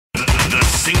the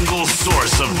single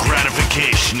source of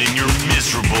gratification in your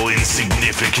miserable,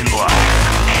 insignificant life.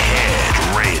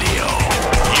 Head Radio.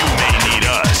 You may need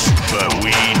us, but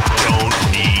we don't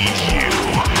need you.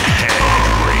 Head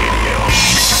Radio.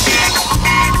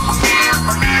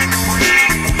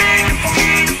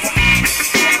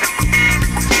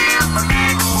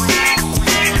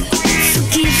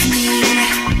 Forgive me,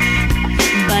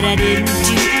 but I didn't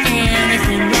do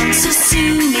anything wrong, so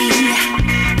sue me.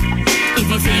 If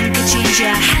you think I changed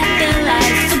your happy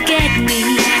life, forget me.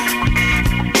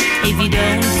 If you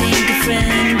don't think a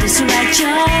friend is right,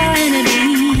 your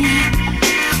enemy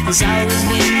has always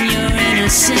been your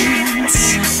innocence.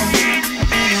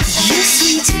 You're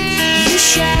sweet, you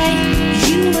shy,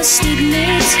 you must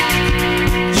admit.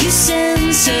 You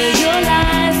censor your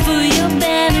life for your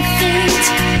benefit,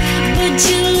 but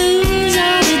you lose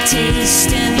all the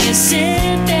taste and you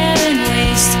sit there and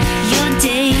waste your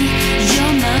day,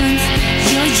 your month,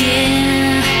 your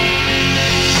year.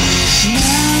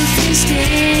 Nothing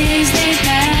stays, they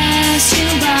pass you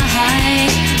by.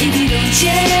 If you don't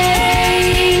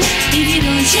change, if you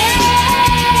don't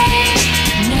change,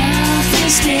 nothing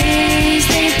stays,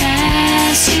 they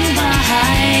pass you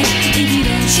by. If you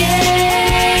don't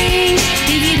change,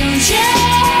 if you don't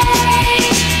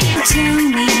change, tell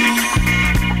me,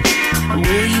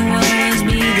 will you always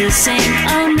be the same?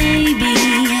 Or maybe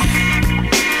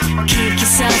kick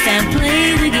yourself and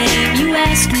play the game. You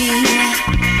ask me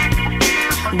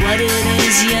what it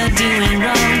is you're doing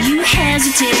wrong. You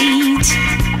hesitate,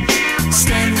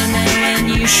 standing there when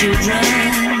you should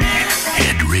run.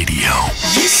 Head Radio.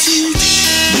 You sweet,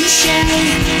 you shy,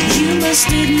 you must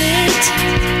admit.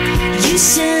 You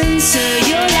censor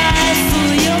your life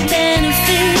for your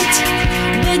benefit,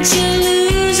 but you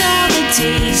lose all the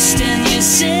taste and you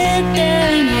sit there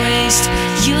and waste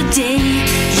your day,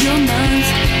 your month,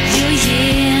 your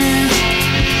year.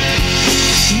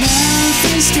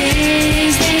 Nothing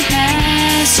stays, they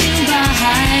pass you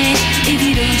by. If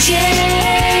you don't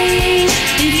change,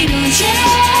 if you don't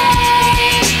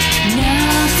change,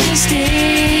 nothing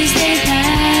stays, they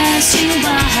pass you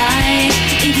by.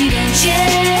 If you don't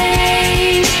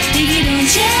change, if you don't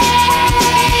change.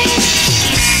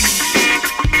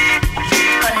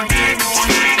 But I didn't do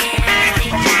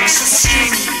anything wrong, so sue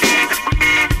me.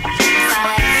 If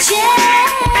I change,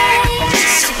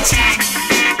 so tell me,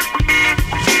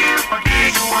 will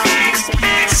you always be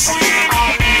the same? Or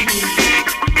maybe you've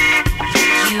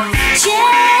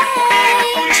changed.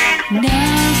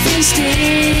 Nothing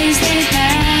stays, they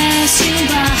pass you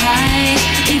by.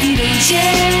 If you don't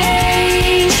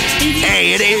change, if you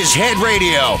Hey, it is Head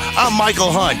Radio. I'm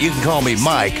Michael Hunt. You can call me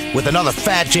Mike, with another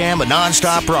fat jam of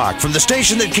nonstop rock from the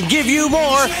station that can give you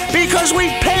more because we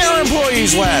pay our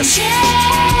employees less.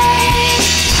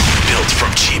 Built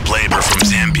from cheap labor from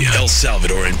Zambia, El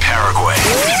Salvador, and Paraguay.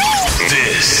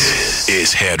 This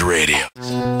is Head Radio.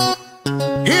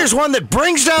 Here's one that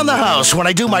brings down the house when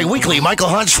I do my weekly Michael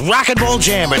Hunt's Rock and Roll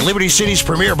Jam at Liberty City's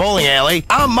premier bowling alley.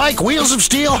 I'm Mike Wheels of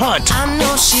Steel Hunt. I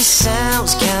know she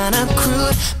sounds kinda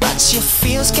crude, but she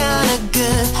feels kinda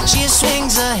good. She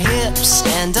swings her hips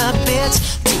and her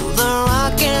bits to the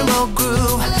rock and roll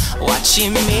groove. What she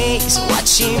makes, what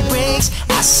she breaks,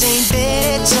 I say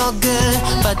that it's all good,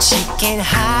 but she can't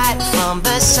hide from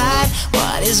the side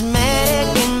what is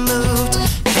manic and moved.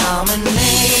 Come and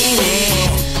lady,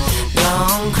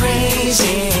 gone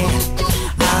crazy.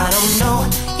 I don't know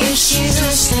if she's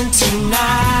listening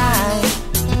tonight.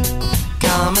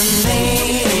 Come and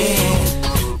lady,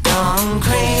 gone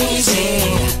crazy.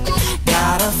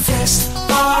 Got a fist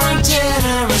for a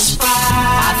generous spy.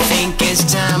 I think it's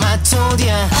time I told you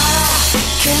I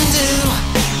can do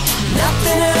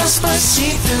nothing else but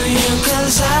see through you,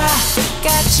 'cause I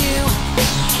got you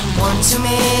one too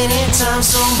many times.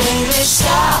 So baby,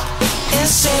 stop and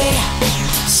say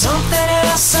something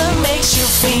else that makes you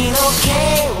feel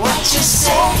okay. What you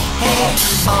say, hey,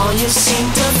 all you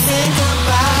seem to think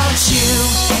about you.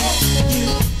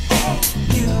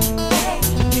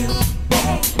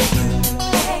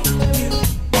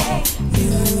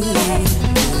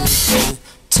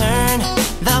 Turn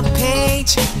the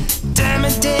page. Damn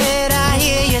it, did I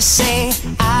hear you say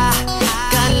I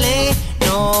got laid?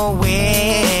 No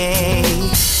way.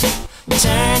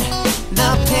 Turn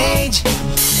the page.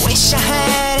 Wish I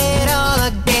had it all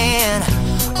again.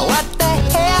 What the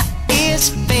hell is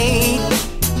fate?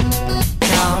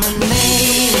 Come and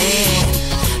lady,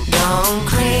 gone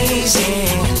crazy.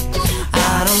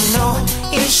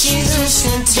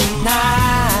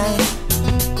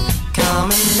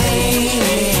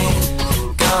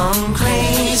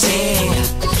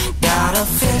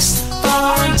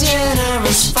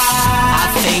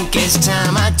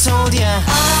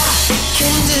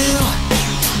 can do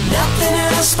nothing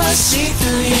else but see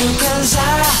through you, 'cause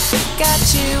I got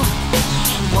you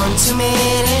one too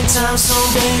many times. So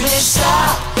baby,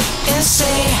 stop and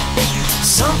say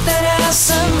something else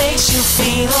that makes you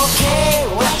feel okay.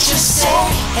 What you say,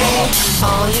 hey,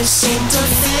 all you seem to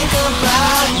think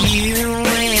about you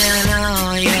and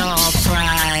all your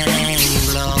pride and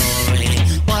glory.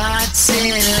 What's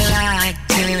it like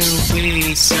to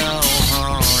be so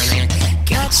horny?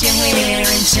 Cut your hair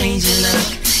and change your look,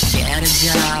 get a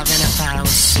job in a power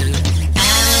suit,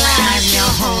 analyze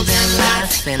your whole damn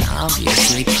life, and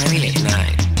obviously pray at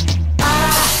night.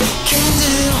 I can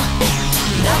do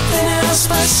nothing else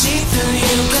but see through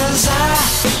you, 'cause I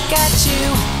got you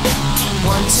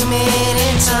one too many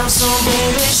times. So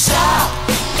baby, stop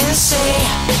and say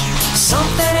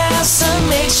something else that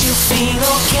makes you feel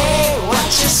okay. What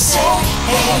you say,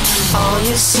 hey, all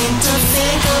you seem to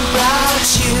think about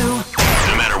you.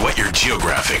 No matter what your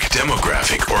geographic,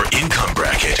 demographic, or income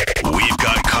bracket, we've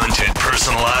got content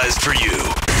personalized for you.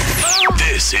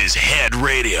 This is Head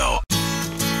Radio.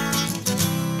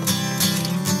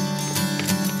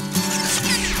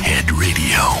 Head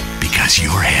Radio, because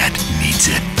your head needs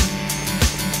it.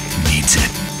 Needs it.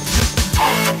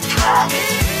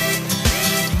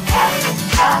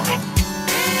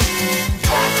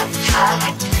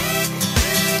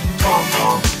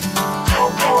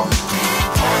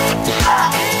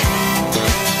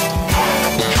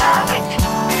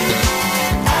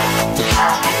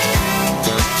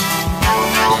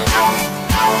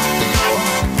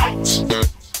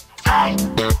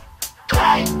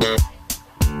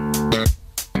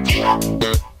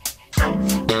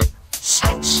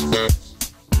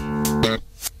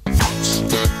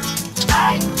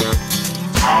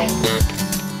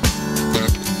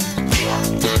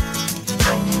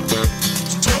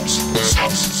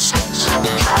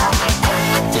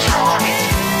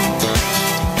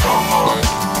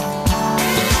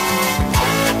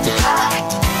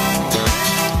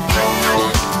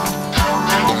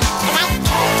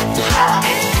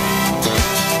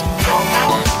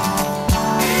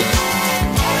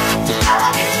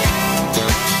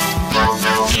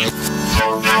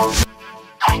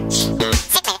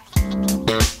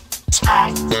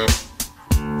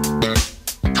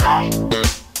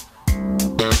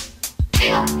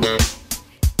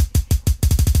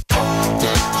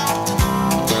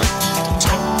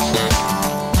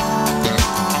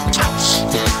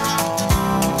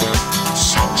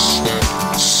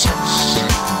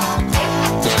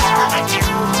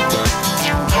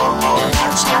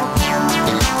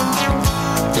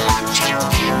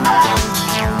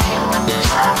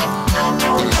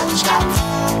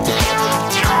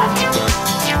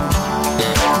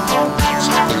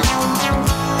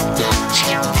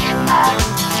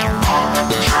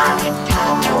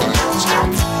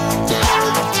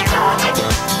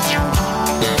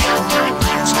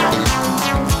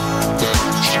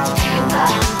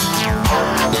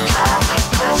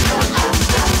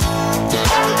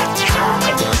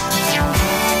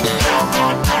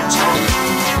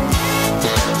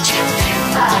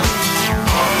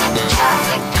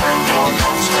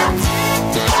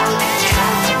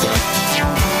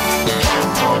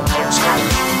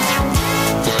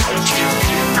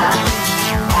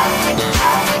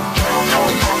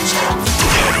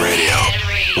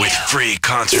 Free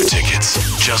concert tickets.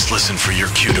 Just listen for your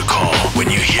cue to call. When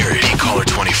you hear it, caller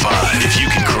 25. If you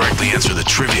can correctly answer the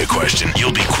trivia question,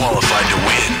 you'll be qualified to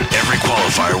win. Every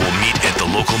qualifier will meet at the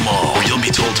local mall, where you'll be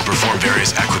told to perform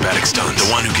various acrobatic stunts.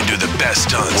 The one who can do the best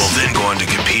stunts will then go on to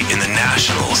compete in the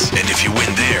nationals. And if you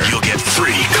win there, you'll get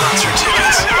free concert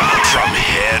tickets from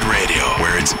Head Radio,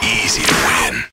 where it's easy to win.